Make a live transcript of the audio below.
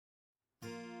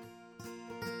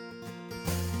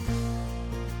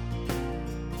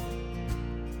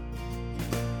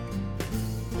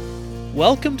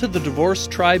Welcome to the Divorce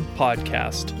Tribe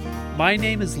podcast. My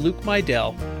name is Luke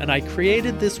Mydell, and I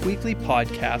created this weekly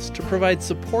podcast to provide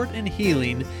support and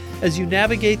healing as you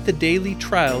navigate the daily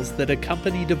trials that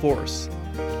accompany divorce.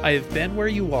 I have been where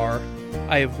you are,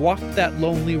 I have walked that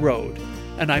lonely road,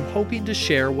 and I'm hoping to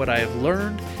share what I have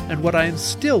learned and what I am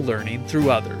still learning through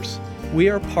others. We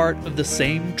are part of the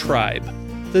same tribe,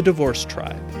 the Divorce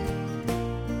Tribe.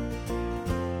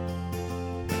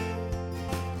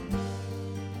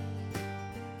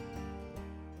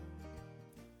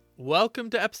 Welcome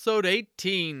to episode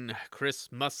 18.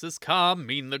 Christmas is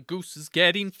coming, the goose is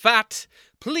getting fat.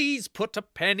 Please put a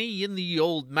penny in the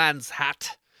old man's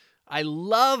hat. I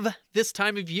love this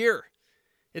time of year.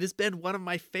 It has been one of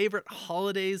my favorite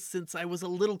holidays since I was a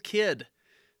little kid.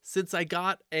 Since I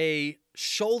got a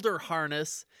shoulder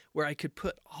harness where I could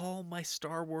put all my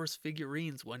Star Wars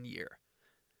figurines one year.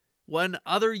 One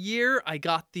other year, I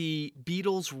got the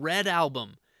Beatles Red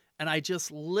album. And I just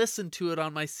listened to it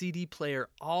on my CD player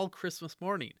all Christmas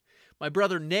morning. My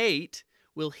brother Nate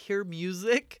will hear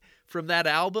music from that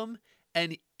album,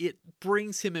 and it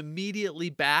brings him immediately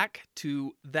back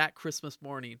to that Christmas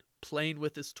morning, playing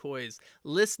with his toys,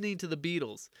 listening to the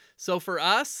Beatles. So for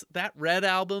us, that Red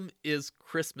album is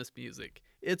Christmas music.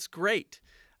 It's great.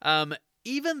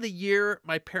 Even the year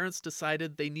my parents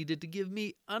decided they needed to give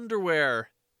me underwear,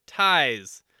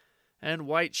 ties, and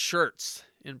white shirts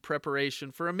in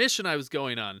preparation for a mission I was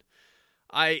going on.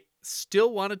 I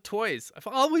still wanted toys. I've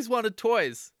always wanted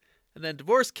toys. And then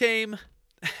divorce came,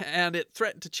 and it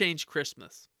threatened to change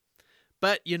Christmas.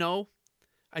 But,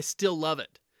 I still love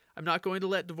it. I'm not going to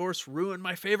let divorce ruin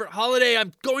my favorite holiday.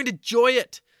 I'm going to enjoy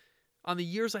it on the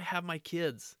years I have my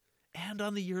kids and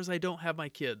on the years I don't have my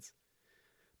kids.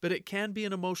 But it can be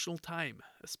an emotional time,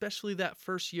 especially that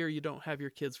first year you don't have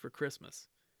your kids for Christmas.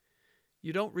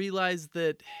 You don't realize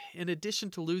that in addition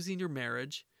to losing your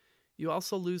marriage, you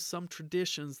also lose some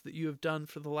traditions that you have done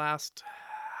for the last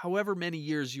however many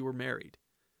years you were married.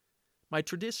 My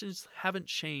traditions haven't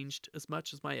changed as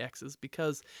much as my ex's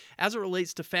because, as it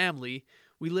relates to family,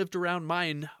 we lived around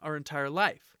mine our entire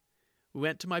life. We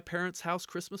went to my parents' house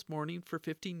Christmas morning for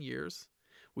 15 years.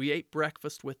 We ate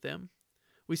breakfast with them.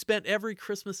 We spent every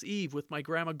Christmas Eve with my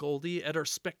Grandma Goldie at our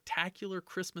spectacular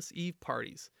Christmas Eve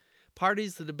parties.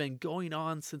 Parties that have been going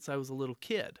on since I was a little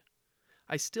kid.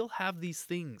 I still have these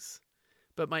things,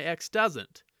 but my ex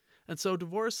doesn't. And so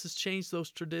divorce has changed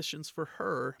those traditions for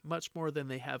her much more than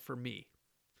they have for me.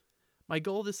 My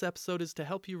goal this episode is to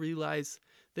help you realize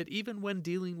that even when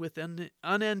dealing with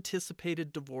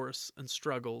unanticipated divorce and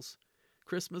struggles,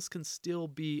 Christmas can still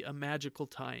be a magical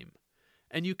time.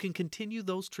 And you can continue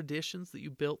those traditions that you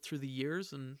built through the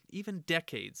years and even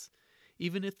decades,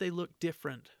 even if they look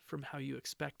different from how you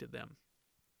expected them.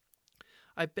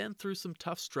 I've been through some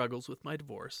tough struggles with my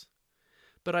divorce,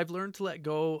 but I've learned to let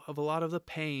go of a lot of the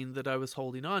pain that I was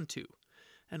holding on to.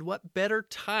 And what better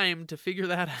time to figure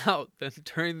that out than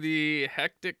during the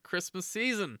hectic Christmas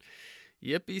season?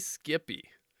 Yippee skippy.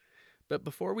 But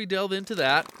before we delve into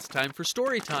that, it's time for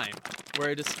story time, where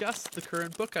I discuss the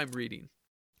current book I'm reading.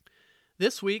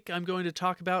 This week, I'm going to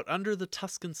talk about Under the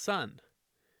Tuscan Sun.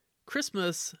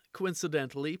 Christmas,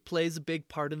 coincidentally, plays a big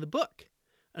part in the book.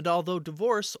 And although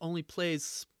divorce only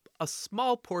plays a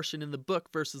small portion in the book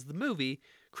versus the movie,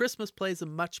 Christmas plays a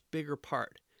much bigger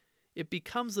part. It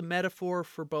becomes a metaphor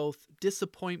for both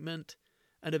disappointment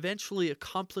and eventually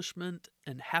accomplishment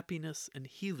and happiness and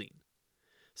healing.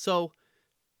 So,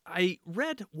 I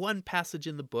read one passage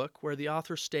in the book where the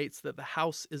author states that the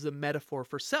house is a metaphor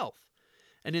for self.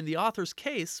 And in the author's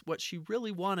case, what she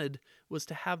really wanted was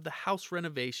to have the house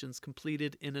renovations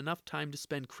completed in enough time to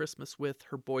spend Christmas with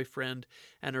her boyfriend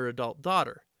and her adult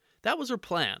daughter. That was her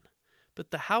plan. But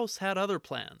the house had other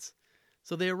plans.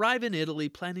 So they arrive in Italy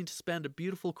planning to spend a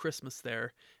beautiful Christmas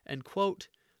there, and quote,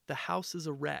 "The house is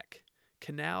a wreck.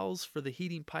 Canals for the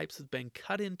heating pipes have been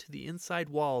cut into the inside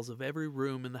walls of every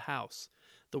room in the house.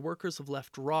 The workers have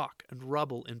left rock and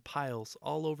rubble in piles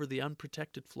all over the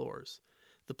unprotected floors.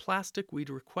 The plastic we'd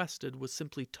requested was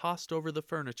simply tossed over the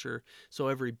furniture, so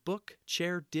every book,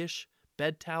 chair, dish,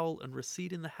 bed towel, and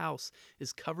receipt in the house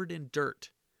is covered in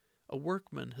dirt. A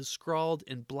workman has scrawled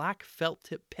in black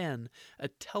felt-tip pen a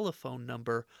telephone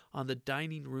number on the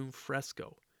dining room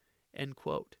fresco." End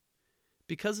quote.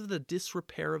 Because of the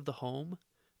disrepair of the home,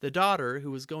 the daughter,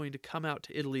 who was going to come out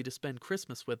to Italy to spend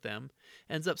Christmas with them,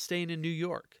 ends up staying in New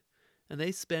York, and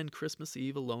they spend Christmas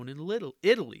Eve alone in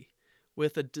Italy,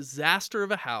 with a disaster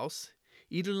of a house,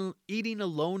 eating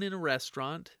alone in a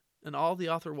restaurant, and all the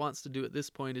author wants to do at this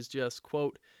point is just,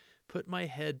 quote, "put my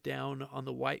head down on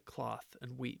the white cloth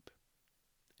and weep,"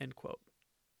 end quote.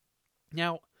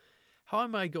 Now, How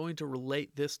am I going to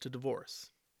relate this to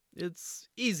divorce? It's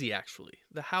easy, actually.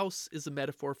 The house is a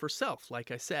metaphor for self,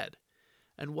 like I said.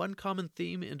 And one common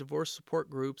theme in divorce support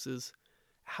groups is,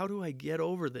 how do I get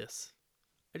over this?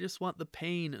 I just want the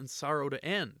pain and sorrow to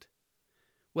end.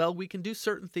 Well, we can do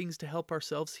certain things to help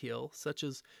ourselves heal, such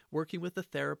as working with a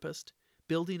therapist,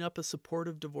 building up a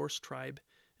supportive divorce tribe,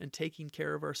 and taking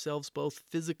care of ourselves both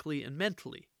physically and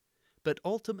mentally. But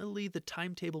ultimately, the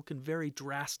timetable can vary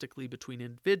drastically between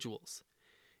individuals.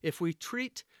 If we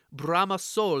treat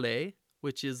Brahmasole,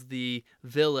 which is the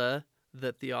villa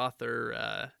that the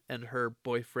author and her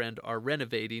boyfriend are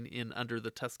renovating in Under the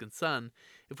Tuscan Sun,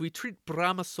 if we treat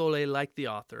Brahmasole like the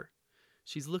author,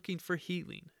 she's looking for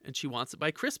healing, and she wants it by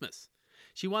Christmas.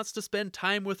 She wants to spend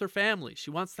time with her family.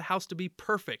 She wants the house to be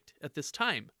perfect at this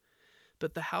time.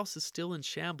 But the house is still in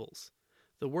shambles.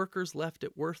 The workers left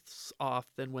it worse off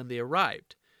than when they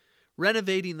arrived.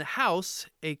 Renovating the house,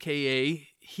 aka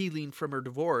healing from her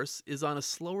divorce, is on a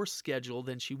slower schedule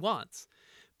than she wants.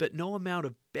 But no amount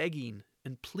of begging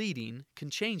and pleading can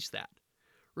change that.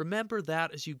 Remember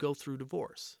that as you go through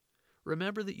divorce.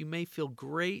 Remember that you may feel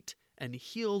great and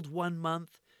healed one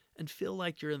month and feel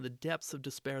like you're in the depths of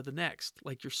despair the next,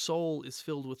 like your soul is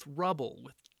filled with rubble,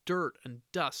 with dirt and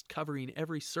dust covering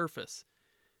every surface.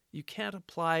 You can't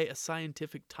apply a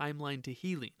scientific timeline to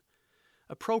healing.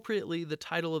 Appropriately, the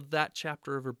title of that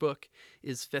chapter of her book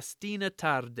is Festina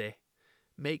Tarde,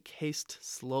 Make Haste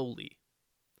Slowly.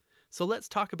 So let's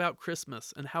talk about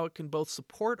Christmas and how it can both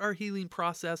support our healing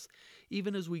process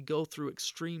even as we go through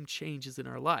extreme changes in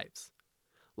our lives.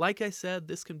 Like I said,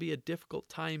 this can be a difficult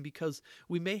time because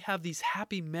we may have these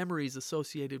happy memories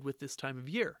associated with this time of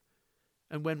year.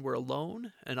 And when we're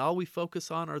alone and all we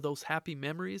focus on are those happy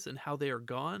memories and how they are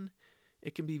gone,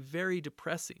 it can be very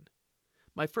depressing.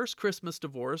 My first Christmas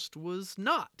divorced was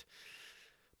not.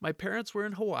 My parents were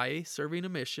in Hawaii serving a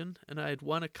mission, and I had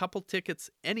won a couple tickets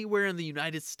anywhere in the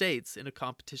United States in a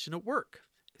competition at work.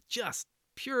 Just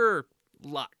pure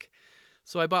luck.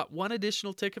 So I bought one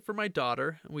additional ticket for my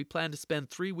daughter, and we planned to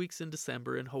spend 3 weeks in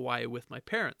December in Hawaii with my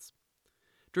parents.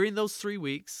 During those 3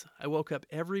 weeks, I woke up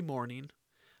every morning.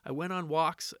 I went on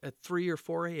walks at 3 or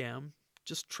 4 a.m.,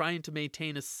 just trying to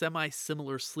maintain a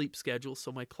semi-similar sleep schedule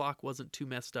so my clock wasn't too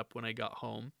messed up when I got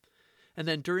home. And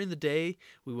then during the day,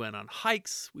 we went on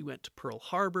hikes, we went to Pearl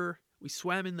Harbor, we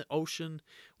swam in the ocean,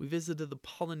 we visited the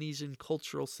Polynesian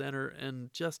Cultural Center,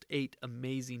 and just ate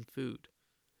amazing food.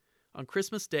 On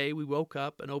Christmas Day, we woke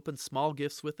up and opened small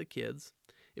gifts with the kids.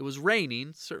 It was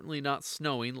raining, certainly not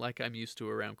snowing like I'm used to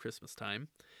around Christmas time,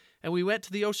 and we went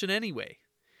to the ocean anyway.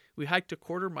 We hiked a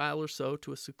quarter mile or so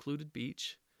to a secluded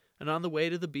beach, and on the way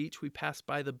to the beach, we passed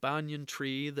by the banyan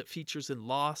tree that features in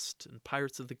Lost and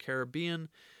Pirates of the Caribbean,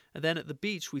 and then at the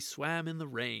beach, we swam in the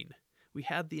rain. We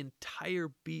had the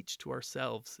entire beach to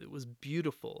ourselves. It was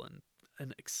beautiful and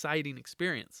an exciting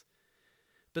experience.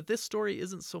 But this story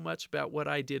isn't so much about what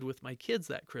I did with my kids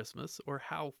that Christmas or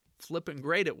how flippin'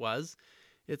 great it was.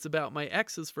 It's about my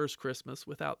ex's first Christmas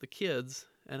without the kids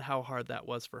and how hard that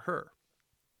was for her.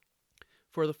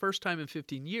 For the first time in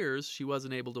 15 years, she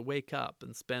wasn't able to wake up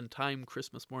and spend time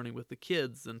Christmas morning with the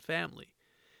kids and family.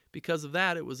 Because of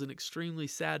that, it was an extremely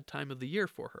sad time of the year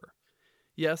for her.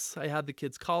 Yes, I had the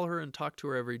kids call her and talk to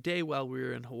her every day while we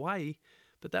were in Hawaii,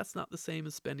 but that's not the same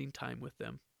as spending time with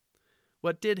them.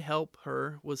 What did help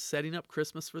her was setting up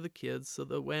Christmas for the kids so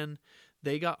that when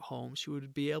they got home, she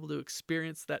would be able to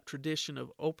experience that tradition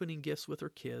of opening gifts with her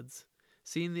kids,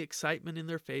 seeing the excitement in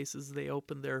their faces as they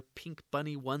opened their pink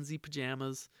bunny onesie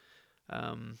pajamas,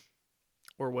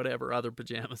 or whatever other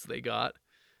pajamas they got.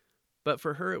 But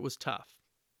for her, it was tough.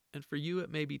 And for you,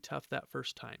 it may be tough that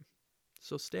first time.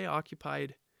 So stay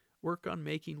occupied. Work on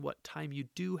making what time you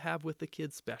do have with the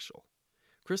kids special.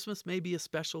 Christmas may be a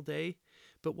special day,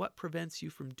 but what prevents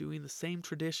you from doing the same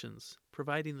traditions,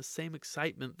 providing the same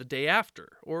excitement the day after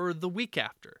or the week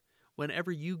after,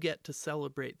 whenever you get to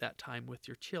celebrate that time with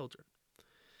your children?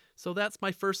 So that's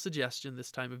my first suggestion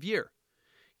this time of year.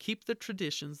 Keep the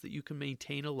traditions that you can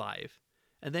maintain alive,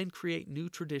 and then create new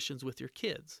traditions with your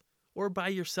kids, or by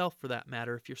yourself for that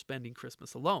matter if you're spending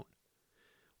Christmas alone.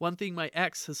 One thing my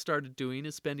ex has started doing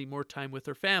is spending more time with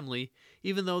her family,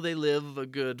 even though they live a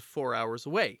good 4 hours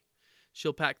away.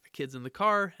 She'll pack the kids in the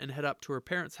car and head up to her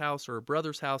parents' house or her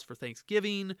brother's house for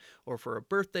Thanksgiving or for a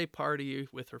birthday party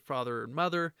with her father and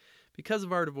mother. Because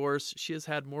of our divorce, she has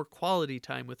had more quality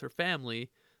time with her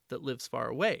family that lives far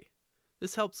away.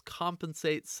 This helps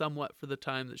compensate somewhat for the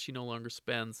time that she no longer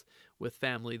spends with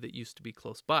family that used to be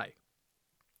close by.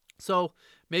 So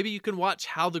maybe you can watch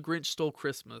How the Grinch Stole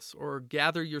Christmas, or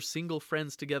gather your single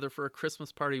friends together for a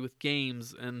Christmas party with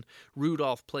games and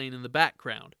Rudolph playing in the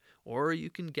background, Or you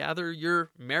can gather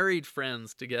your married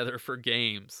friends together for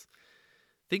games.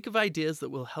 Think of ideas that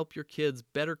will help your kids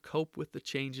better cope with the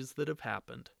changes that have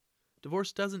happened.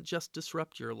 Divorce doesn't just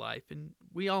disrupt your life, and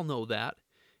we all know that.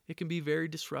 It can be very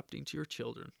disrupting to your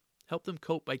children. Help them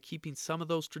cope by keeping some of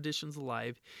those traditions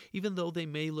alive, even though they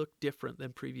may look different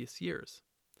than previous years.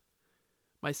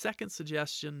 My second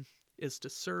suggestion is to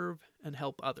serve and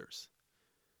help others.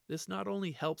 This not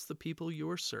only helps the people you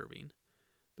are serving,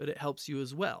 but it helps you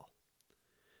as well.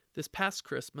 This past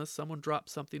Christmas, someone dropped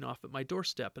something off at my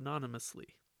doorstep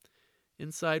anonymously.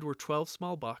 Inside were 12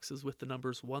 small boxes with the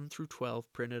numbers 1 through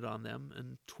 12 printed on them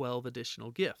and 12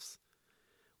 additional gifts.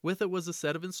 With it was a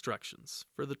set of instructions.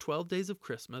 For the 12 days of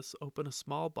Christmas, open a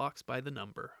small box by the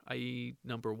number, i.e.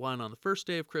 number 1 on the first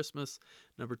day of Christmas,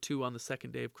 number 2 on the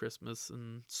second day of Christmas,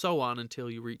 and so on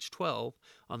until you reach 12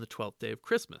 on the 12th day of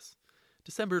Christmas.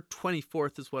 December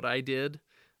 24th is what I did,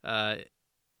 and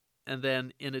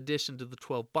then in addition to the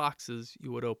 12 boxes,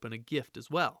 you would open a gift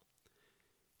as well.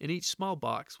 In each small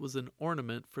box was an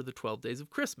ornament for the 12 days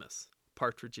of Christmas.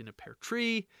 Partridge in a pear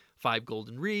tree, 5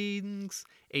 golden rings,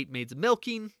 8 maids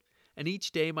a-milking, and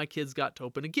each day my kids got to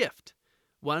open a gift.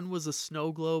 One was a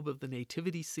snow globe of the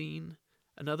nativity scene,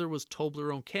 another was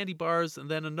Toblerone candy bars, and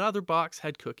then another box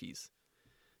had cookies.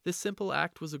 This simple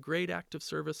act was a great act of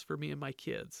service for me and my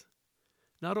kids.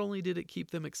 Not only did it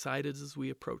keep them excited as we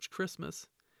approached Christmas,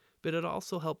 but it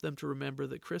also helped them to remember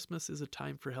that Christmas is a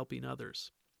time for helping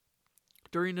others.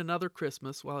 During another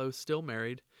Christmas, while I was still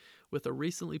married, with a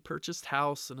recently purchased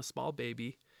house and a small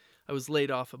baby, I was laid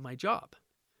off of my job. I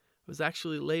was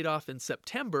actually laid off in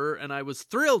September, and I was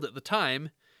thrilled at the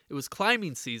time. It was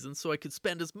climbing season, so I could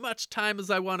spend as much time as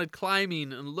I wanted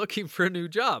climbing and looking for a new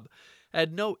job. I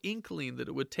had no inkling that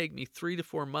it would take me 3 to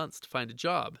 4 months to find a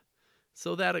job,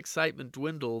 so that excitement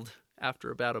dwindled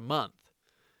after about a month.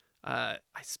 I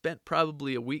spent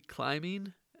probably a week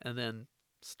climbing, and then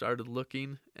started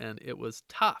looking, and it was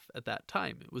tough at that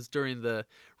time. It was during the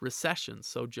recession,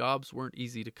 so jobs weren't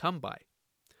easy to come by.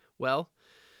 Well,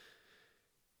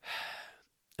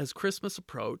 as Christmas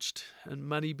approached and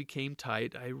money became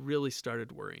tight, I really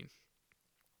started worrying.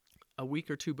 A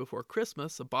week or two before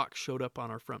Christmas, a box showed up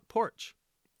on our front porch.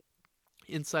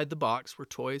 Inside the box were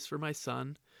toys for my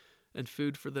son and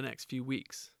food for the next few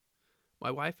weeks. My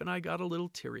wife and I got a little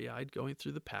teary-eyed going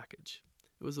through the package.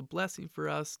 It was a blessing for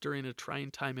us during a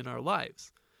trying time in our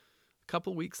lives. A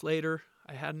couple weeks later,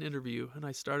 I had an interview and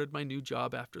I started my new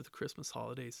job after the Christmas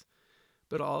holidays.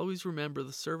 But I'll always remember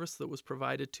the service that was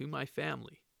provided to my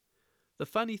family. The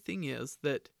funny thing is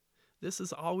that this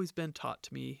has always been taught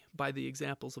to me by the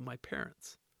examples of my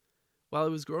parents. While I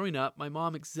was growing up, my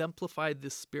mom exemplified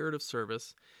this spirit of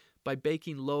service by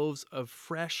baking loaves of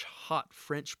fresh, hot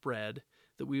French bread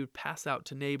that we would pass out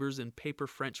to neighbors in paper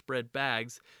French bread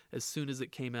bags as soon as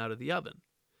it came out of the oven.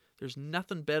 There's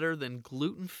nothing better than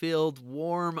gluten-filled,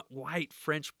 warm, white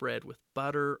French bread with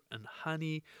butter and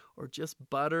honey, or just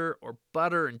butter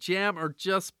and jam, or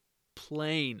just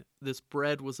plain. This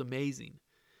bread was amazing.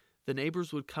 The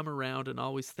neighbors would come around and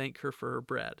always thank her for her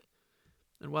bread.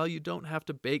 And while you don't have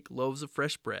to bake loaves of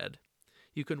fresh bread,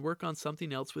 you can work on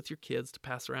something else with your kids to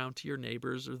pass around to your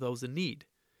neighbors or those in need.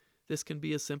 This can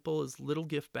be as simple as little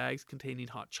gift bags containing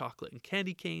hot chocolate and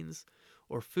candy canes,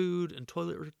 or food and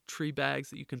toiletry bags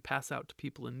that you can pass out to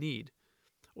people in need.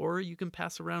 Or you can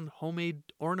pass around homemade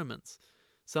ornaments,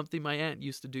 something my aunt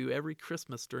used to do every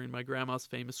Christmas during my grandma's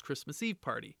famous Christmas Eve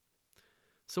party.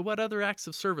 So what other acts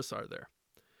of service are there?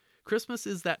 Christmas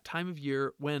is that time of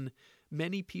year when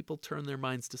many people turn their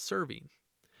minds to serving.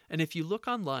 And if you look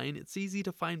online, it's easy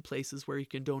to find places where you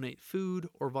can donate food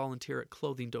or volunteer at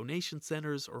clothing donation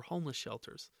centers or homeless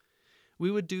shelters.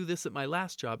 We would do this at my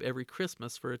last job every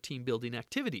Christmas for a team building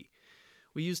activity.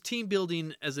 We used team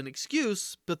building as an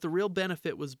excuse, but the real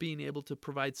benefit was being able to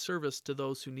provide service to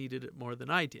those who needed it more than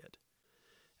I did.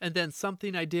 And then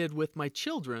something I did with my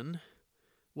children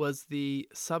was the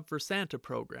Sub for Santa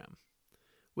program.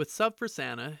 With Sub for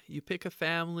Santa, you pick a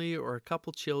family or a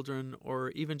couple children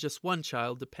or even just one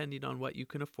child depending on what you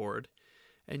can afford,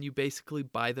 and you basically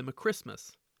buy them a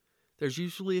Christmas. There's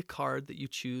usually a card that you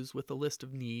choose with a list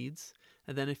of needs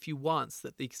and then a few wants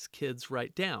that these kids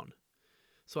write down.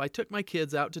 So I took my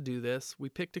kids out to do this. We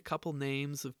picked a couple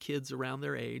names of kids around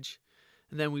their age,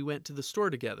 and then we went to the store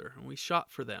together and we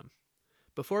shopped for them.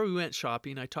 Before we went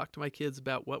shopping, I talked to my kids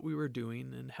about what we were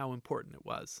doing and how important it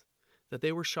was. That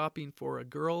they were shopping for a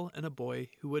girl and a boy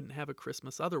who wouldn't have a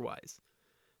Christmas otherwise.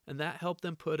 And that helped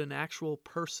them put an actual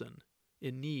person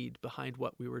in need behind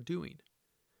what we were doing.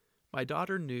 My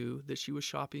daughter knew that she was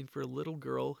shopping for a little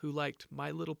girl who liked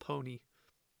My Little Pony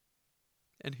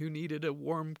and who needed a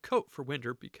warm coat for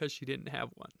winter because she didn't have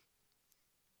one.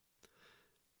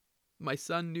 My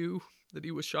son knew that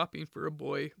he was shopping for a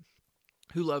boy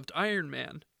who loved Iron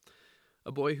Man,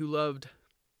 a boy who loved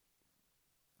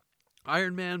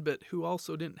Iron Man, but who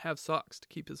also didn't have socks to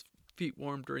keep his feet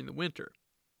warm during the winter.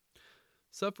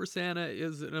 Sub for Santa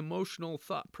is an emotional,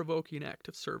 thought-provoking act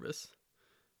of service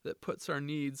that puts our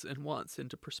needs and wants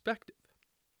into perspective.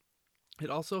 It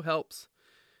also helps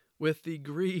with the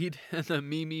greed and the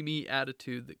me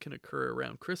attitude that can occur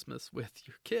around Christmas with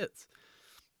your kids.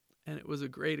 And it was a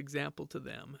great example to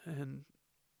them and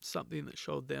something that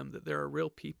showed them that there are real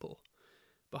people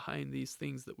behind these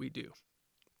things that we do.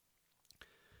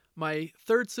 My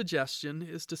third suggestion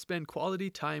is to spend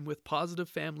quality time with positive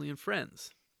family and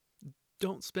friends.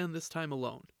 Don't spend this time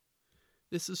alone.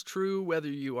 This is true whether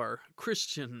you are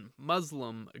Christian,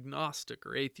 Muslim, agnostic,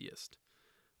 or atheist.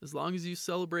 As long as you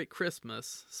celebrate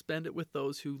Christmas, spend it with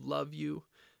those who love you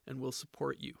and will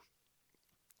support you.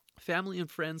 Family and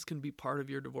friends can be part of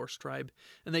your divorce tribe,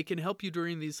 and they can help you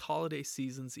during these holiday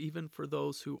seasons, even for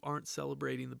those who aren't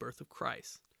celebrating the birth of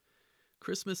Christ.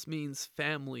 Christmas means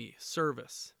family,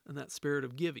 service, and that spirit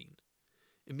of giving.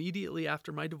 Immediately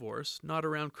after my divorce, not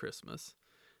around Christmas,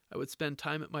 I would spend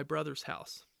time at my brother's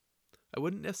house. I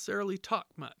wouldn't necessarily talk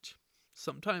much.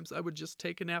 Sometimes I would just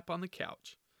take a nap on the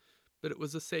couch, but it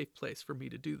was a safe place for me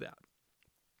to do that.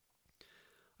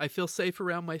 I feel safe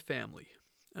around my family,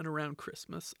 and around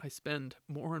Christmas, I spend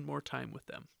more and more time with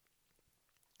them.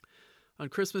 On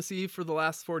Christmas Eve for the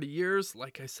last 40 years,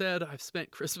 like I said, I've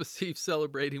spent Christmas Eve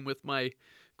celebrating with my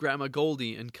Grandma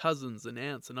Goldie and cousins and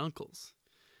aunts and uncles.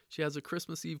 She has a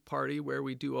Christmas Eve party where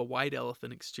we do a white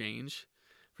elephant exchange.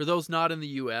 For those not in the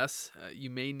U.S., you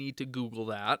may need to Google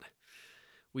that.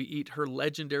 We eat her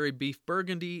legendary beef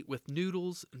burgundy with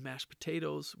noodles and mashed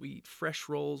potatoes. We eat fresh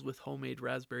rolls with homemade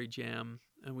raspberry jam,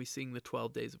 and we sing the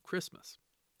 12 Days of Christmas.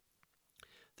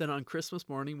 Then on Christmas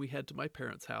morning, we head to my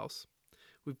parents' house.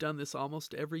 We've done this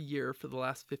almost every year for the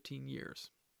last 15 years.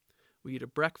 We eat a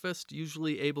breakfast,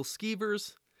 usually Abel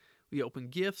Skeevers. We open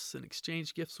gifts and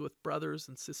exchange gifts with brothers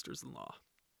and sisters-in-law.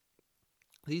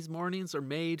 These mornings are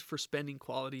made for spending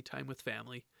quality time with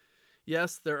family.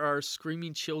 Yes, there are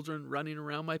screaming children running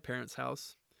around my parents'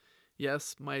 house.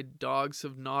 Yes, my dogs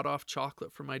have gnawed off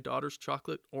chocolate from my daughter's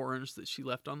chocolate orange that she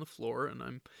left on the floor, and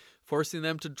I'm forcing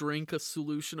them to drink a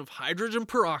solution of hydrogen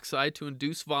peroxide to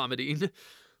induce vomiting.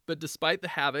 But despite the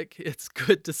havoc, it's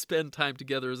good to spend time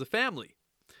together as a family.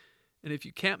 And if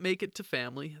you can't make it to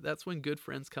family, that's when good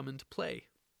friends come into play.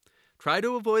 Try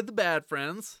to avoid the bad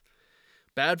friends.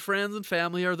 Bad friends and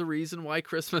family are the reason why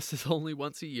Christmas is only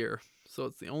once a year, so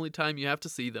it's the only time you have to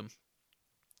see them.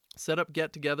 Set up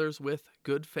get-togethers with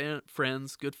good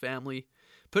friends, good family.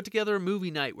 Put together a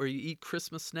movie night where you eat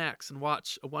Christmas snacks and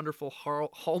watch a wonderful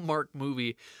Hallmark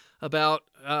movie about,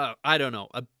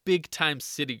 a big-time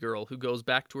city girl who goes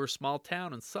back to her small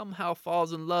town and somehow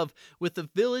falls in love with the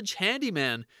village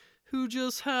handyman who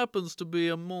just happens to be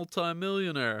a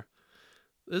multimillionaire.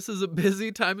 This is a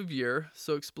busy time of year,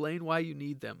 so explain why you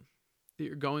need them. That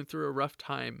you're going through a rough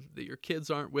time, that your kids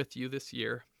aren't with you this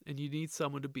year, and you need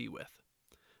someone to be with.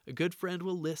 A good friend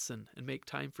will listen and make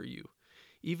time for you,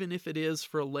 even if it is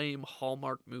for a lame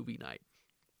Hallmark movie night.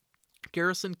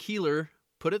 Garrison Keillor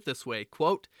put it this way,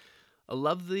 quote, "A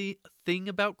lovely thing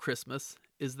about Christmas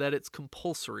is that it's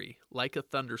compulsory, like a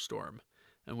thunderstorm,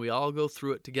 and we all go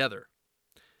through it together."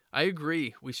 I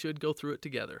agree, we should go through it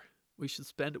together. We should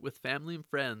spend it with family and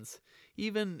friends,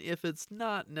 even if it's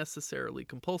not necessarily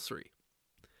compulsory.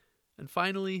 And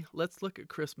finally, let's look at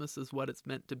Christmas as what it's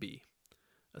meant to be,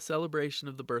 a celebration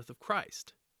of the birth of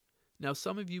Christ. Now,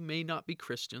 some of you may not be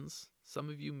Christians, some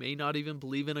of you may not even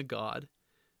believe in a God,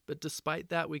 but despite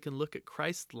that, we can look at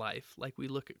Christ's life like we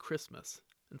look at Christmas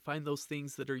and find those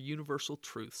things that are universal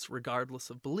truths regardless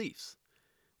of beliefs.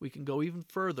 We can go even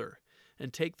further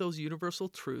and take those universal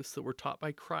truths that were taught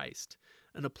by Christ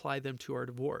and apply them to our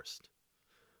divorce.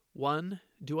 1,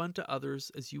 do unto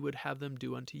others as you would have them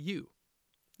do unto you.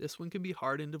 This one can be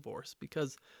hard in divorce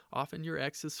because often your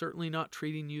ex is certainly not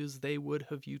treating you as they would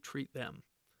have you treat them.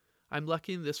 I'm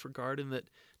lucky in this regard in that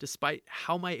despite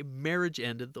how my marriage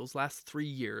ended those last 3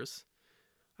 years,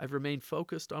 I've remained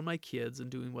focused on my kids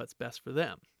and doing what's best for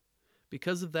them.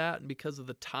 Because of that and because of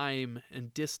the time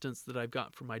and distance that I've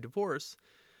got from my divorce,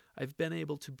 I've been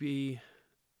able to be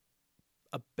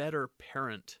a better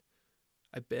parent.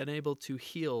 I've been able to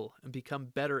heal and become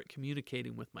better at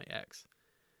communicating with my ex.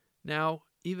 Now,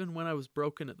 even when I was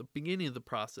broken at the beginning of the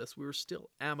process, we were still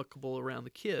amicable around the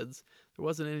kids. There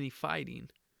wasn't any fighting.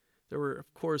 There were,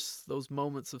 of course, those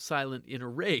moments of silent inner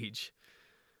rage.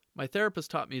 My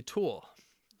therapist taught me a tool.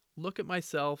 Look at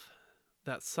myself,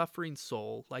 that suffering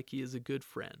soul, like he is a good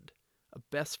friend, a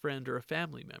best friend or a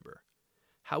family member.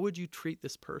 how would you treat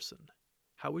this person?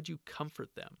 How would you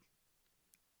comfort them?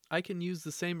 I can use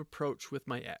the same approach with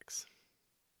my ex.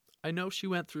 I know she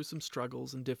went through some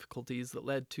struggles and difficulties that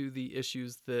led to the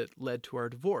issues that led to our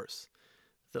divorce,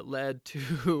 that led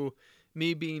to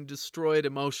me being destroyed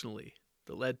emotionally,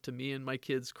 that led to me and my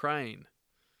kids crying.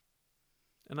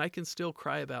 And I can still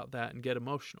cry about that and get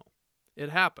emotional. It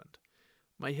happened.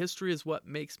 My history is what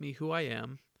makes me who I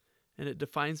am, and it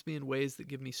defines me in ways that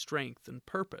give me strength and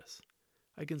purpose.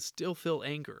 I can still feel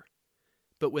anger.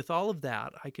 But with all of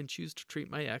that, I can choose to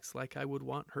treat my ex like I would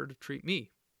want her to treat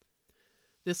me.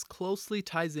 This closely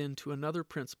ties into another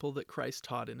principle that Christ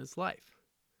taught in his life: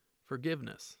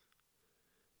 forgiveness.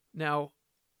 Now,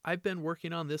 I've been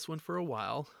working on this one for a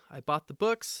while. I bought the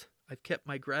books, I've kept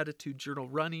my gratitude journal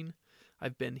running,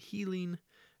 I've been healing,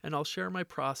 and I'll share my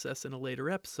process in a later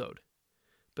episode.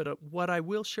 But what I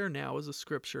will share now is a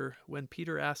scripture when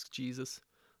Peter asked Jesus,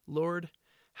 "Lord,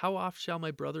 how oft shall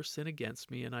my brother sin against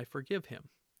me, and I forgive him?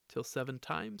 Till 7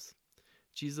 times?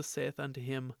 Jesus saith unto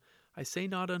him, I say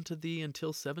not unto thee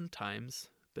until 7 times,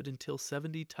 but until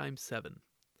 70 times 7.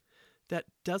 That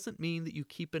doesn't mean that you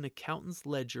keep an accountant's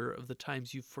ledger of the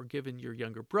times you've forgiven your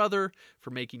younger brother for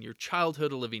making your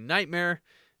childhood a living nightmare.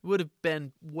 It would have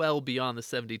been well beyond the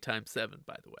 70 times 7,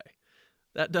 by the way.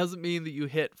 That doesn't mean that you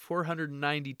hit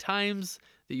 490 times,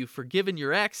 that you've forgiven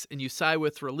your ex, and you sigh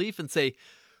with relief and say,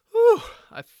 "Whew,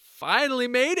 I finally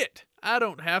made it. I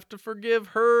don't have to forgive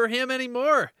her or him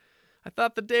anymore. I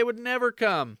thought the day would never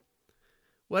come."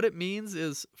 What it means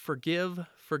is forgive,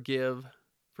 forgive,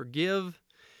 forgive,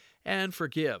 and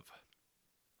forgive.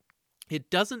 It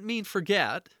doesn't mean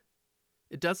forget.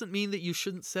 It doesn't mean that you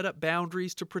shouldn't set up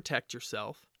boundaries to protect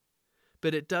yourself.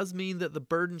 But it does mean that the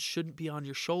burden shouldn't be on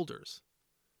your shoulders.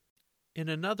 In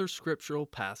another scriptural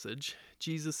passage,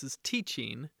 Jesus is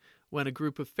teaching when a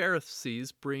group of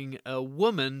Pharisees bring a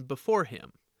woman before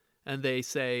him. And they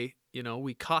say,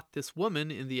 we caught this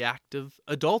woman in the act of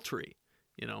adultery.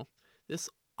 This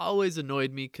always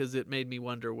annoyed me because it made me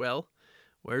wonder, well,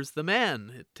 where's the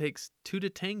man? It takes 2 to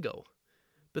tango.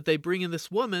 But they bring in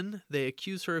this woman, they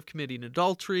accuse her of committing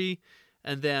adultery,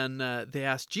 and then they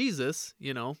ask Jesus,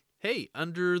 hey,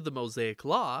 under the Mosaic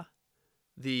law,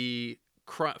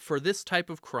 for this type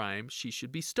of crime, she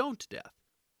should be stoned to death.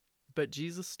 But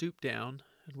Jesus stooped down,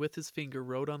 and with his finger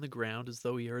wrote on the ground as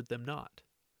though he heard them not.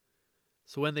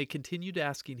 So when they continued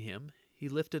asking him, he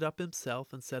lifted up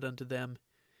himself and said unto them,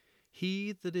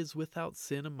 He that is without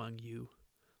sin among you,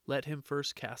 let him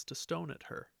first cast a stone at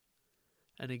her.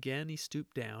 And again he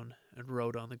stooped down and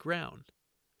wrote on the ground.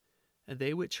 And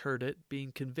they which heard it,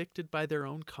 being convicted by their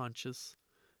own conscience,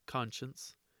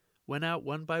 went out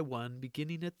one by one,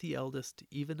 beginning at the eldest,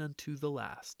 even unto the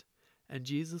last. And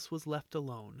Jesus was left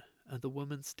alone, and the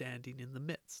woman standing in the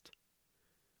midst.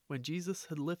 When Jesus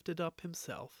had lifted up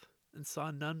himself, and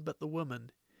saw none but the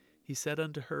woman, he said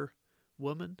unto her,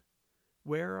 Woman,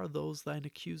 where are those thine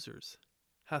accusers?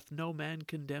 Hath no man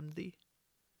condemned thee?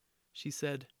 She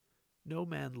said, No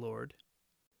man, Lord.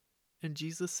 And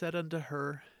Jesus said unto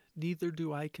her, Neither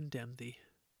do I condemn thee.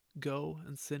 Go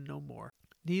and sin no more.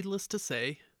 Needless to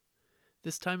say,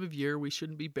 this time of year we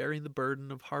shouldn't be bearing the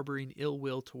burden of harboring ill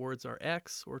will towards our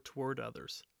ex or toward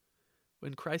others.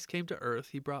 When Christ came to earth,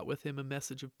 he brought with him a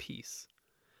message of peace.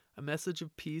 A message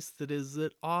of peace that is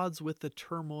at odds with the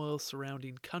turmoil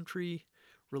surrounding country,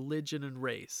 religion, and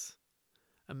race.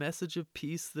 A message of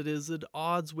peace that is at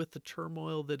odds with the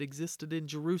turmoil that existed in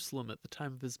Jerusalem at the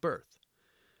time of his birth.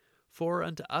 For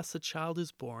unto us a child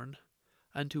is born,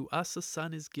 unto us a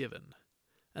son is given,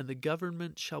 and the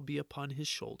government shall be upon his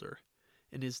shoulder,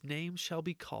 and his name shall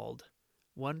be called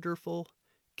Wonderful,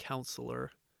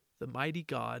 Counselor, the Mighty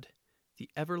God, the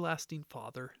Everlasting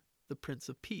Father, the Prince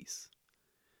of Peace.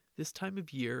 This time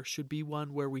of year should be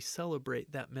one where we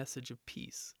celebrate that message of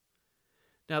peace.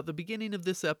 Now, at the beginning of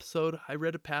this episode, I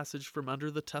read a passage from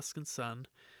Under the Tuscan Sun,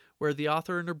 where the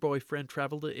author and her boyfriend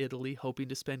travel to Italy hoping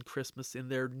to spend Christmas in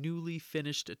their newly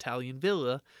finished Italian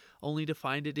villa, only to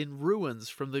find it in ruins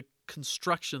from the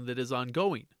construction that is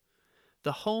ongoing.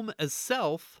 The home as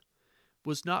self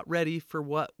was not ready for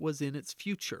what was in its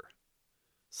future.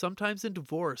 Sometimes in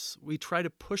divorce, we try to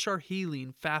push our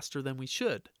healing faster than we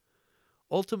should.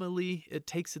 Ultimately, it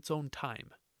takes its own time.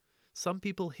 Some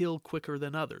people heal quicker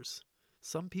than others.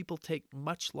 Some people take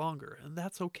much longer, and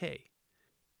that's okay.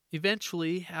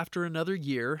 Eventually, after another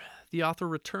year, the author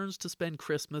returns to spend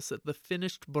Christmas at the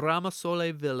finished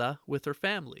Bramasole villa with her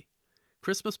family.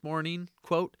 Christmas morning,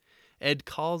 quote, Ed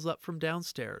calls up from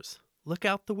downstairs. Look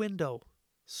out the window.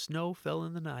 Snow fell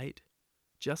in the night,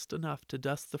 just enough to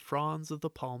dust the fronds of the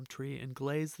palm tree and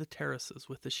glaze the terraces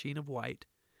with a sheen of white.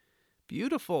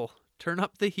 Beautiful. Turn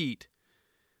up the heat.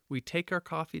 We take our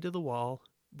coffee to the wall,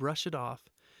 brush it off,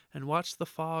 and watch the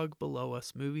fog below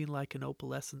us moving like an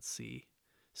opalescent sea.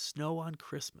 Snow on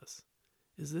Christmas.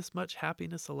 Is this much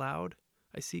happiness allowed?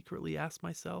 I secretly ask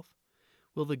myself.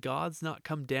 Will the gods not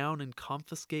come down and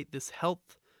confiscate this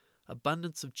health,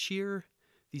 abundance of cheer,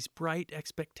 these bright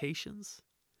expectations?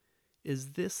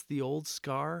 Is this the old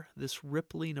scar, this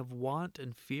rippling of want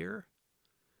and fear?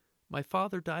 My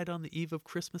father died on the eve of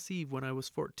Christmas Eve when I was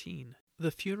 14. The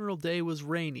funeral day was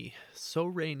rainy, so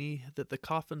rainy that the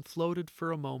coffin floated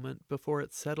for a moment before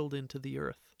it settled into the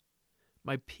earth.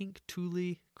 My pink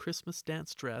tulle Christmas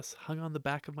dance dress hung on the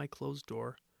back of my closed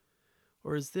door.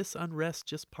 Or is this unrest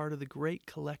just part of the great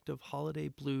collective holiday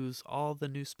blues all the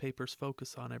newspapers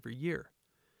focus on every year?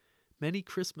 Many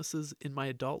Christmases in my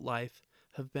adult life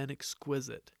have been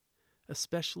exquisite,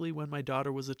 especially when my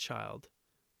daughter was a child.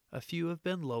 A few have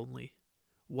been lonely.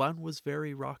 One was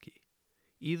very rocky.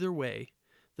 Either way,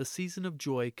 the season of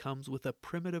joy comes with a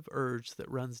primitive urge that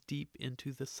runs deep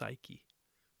into the psyche."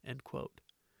 End quote.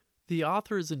 The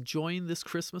author is enjoying this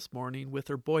Christmas morning with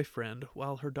her boyfriend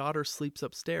while her daughter sleeps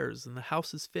upstairs and the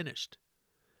house is finished.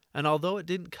 And although it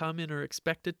didn't come in her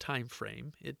expected time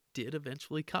frame, it did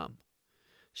eventually come.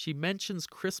 She mentions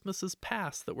Christmases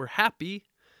past that were happy,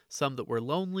 some that were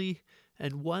lonely,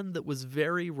 and one that was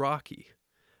very rocky.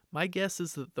 My guess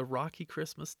is that the rocky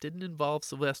Christmas didn't involve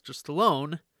Sylvester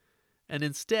Stallone, and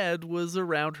instead was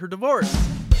around her divorce.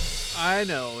 I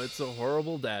know, it's a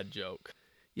horrible dad joke.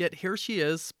 Yet here she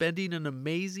is, spending an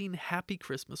amazing, happy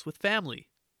Christmas with family.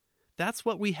 That's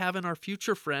what we have in our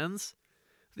future, friends.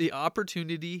 The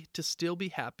opportunity to still be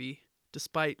happy,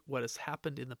 despite what has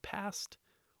happened in the past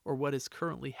or what is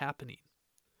currently happening.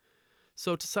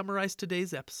 So to summarize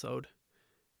today's episode,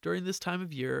 during this time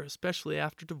of year, especially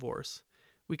after divorce,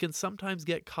 we can sometimes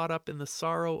get caught up in the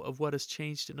sorrow of what has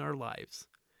changed in our lives.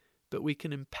 But we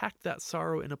can impact that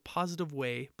sorrow in a positive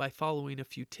way by following a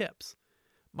few tips.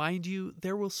 Mind you,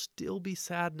 there will still be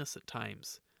sadness at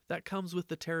times. That comes with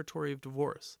the territory of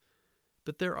divorce.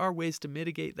 But there are ways to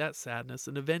mitigate that sadness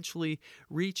and eventually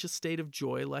reach a state of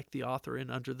joy like the author in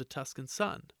Under the Tuscan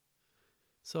Sun.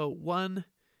 So 1,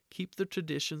 keep the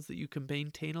traditions that you can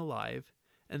maintain alive,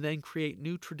 and then create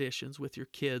new traditions with your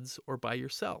kids or by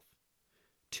yourself.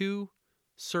 2,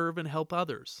 serve and help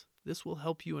others. This will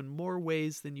help you in more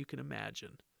ways than you can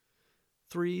imagine.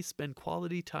 3, spend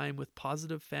quality time with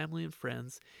positive family and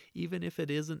friends, even if it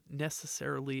isn't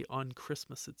necessarily on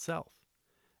Christmas itself.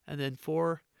 And then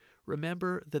 4,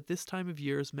 remember that this time of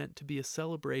year is meant to be a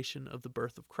celebration of the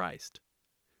birth of Christ.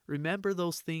 Remember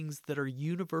those things that are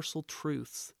universal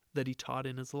truths that he taught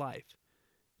in his life.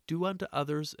 Do unto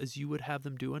others as you would have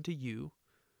them do unto you.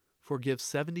 Forgive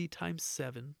 70 times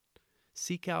 7.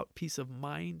 Seek out peace of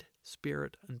mind,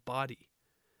 spirit, and body.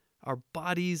 Our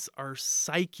bodies, our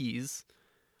psyches,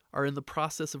 are in the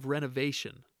process of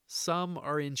renovation. Some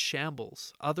are in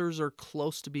shambles. Others are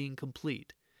close to being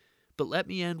complete. But let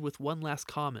me end with one last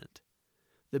comment.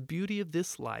 The beauty of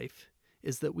this life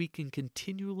is that we can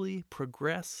continually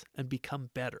progress and become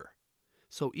better.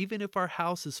 So even if our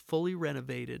house is fully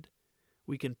renovated,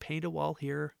 we can paint a wall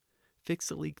here, fix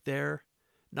a leak there,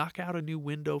 knock out a new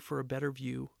window for a better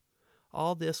view.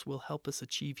 All this will help us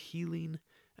achieve healing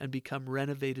and become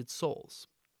renovated souls.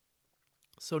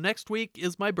 So next week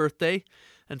is my birthday,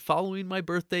 and following my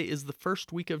birthday is the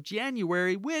first week of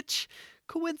January, which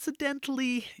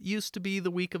coincidentally used to be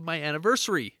the week of my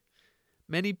anniversary.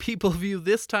 Many people view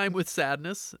this time with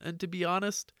sadness, and to be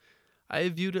honest, I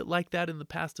have viewed it like that in the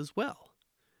past as well.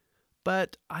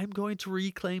 But I'm going to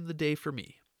reclaim the day for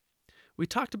me. We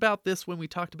talked about this when we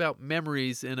talked about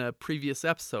memories in a previous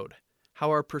episode, how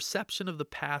our perception of the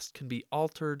past can be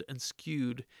altered and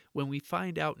skewed when we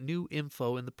find out new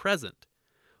info in the present.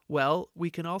 Well,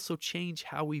 we can also change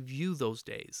how we view those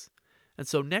days. And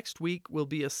so next week will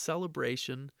be a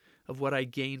celebration of what I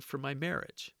gained from my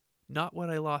marriage, not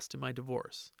what I lost in my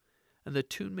divorce. And the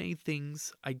 2 main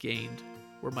things I gained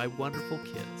were my wonderful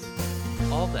kids.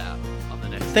 All that on the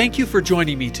next. Thank you for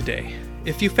joining me today.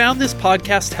 If you found this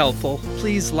podcast helpful,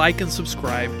 please like and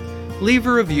subscribe, leave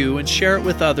a review, and share it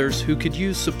with others who could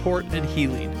use support and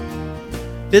healing.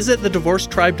 Visit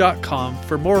thedivorcetribe.com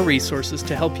for more resources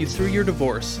to help you through your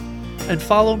divorce, and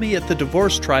follow me at The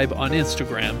Divorce Tribe on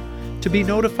Instagram to be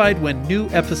notified when new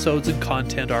episodes and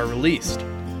content are released.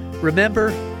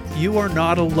 Remember, you are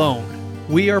not alone.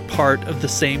 We are part of the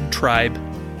same tribe,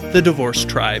 the Divorce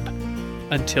Tribe.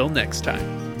 Until next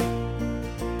time.